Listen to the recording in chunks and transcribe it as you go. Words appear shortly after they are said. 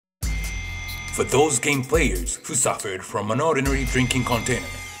For those game players who suffered from an ordinary drinking container,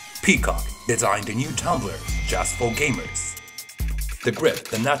 Peacock designed a new tumbler just for gamers. The grip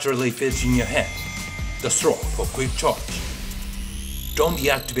that naturally fits in your hand, the straw for quick charge. Don't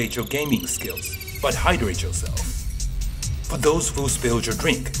deactivate your gaming skills, but hydrate yourself. For those who spilled your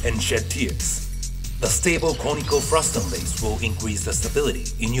drink and shed tears, the stable conical frosted base will increase the stability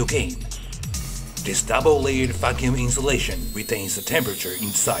in your game. This double-layered vacuum insulation retains the temperature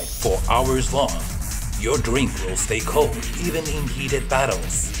inside for hours long. Your drink will stay cold even in heated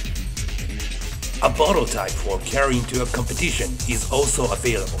battles. A bottle type for carrying to a competition is also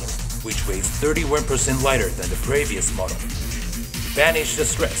available, which weighs 31% lighter than the previous model. Banish the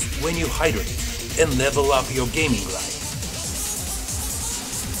stress when you hydrate and level up your gaming life.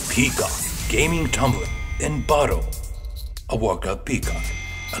 Peacock Gaming Tumbler and Bottle. A workout Peacock,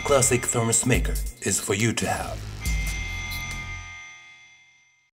 a classic thermos maker, is for you to have.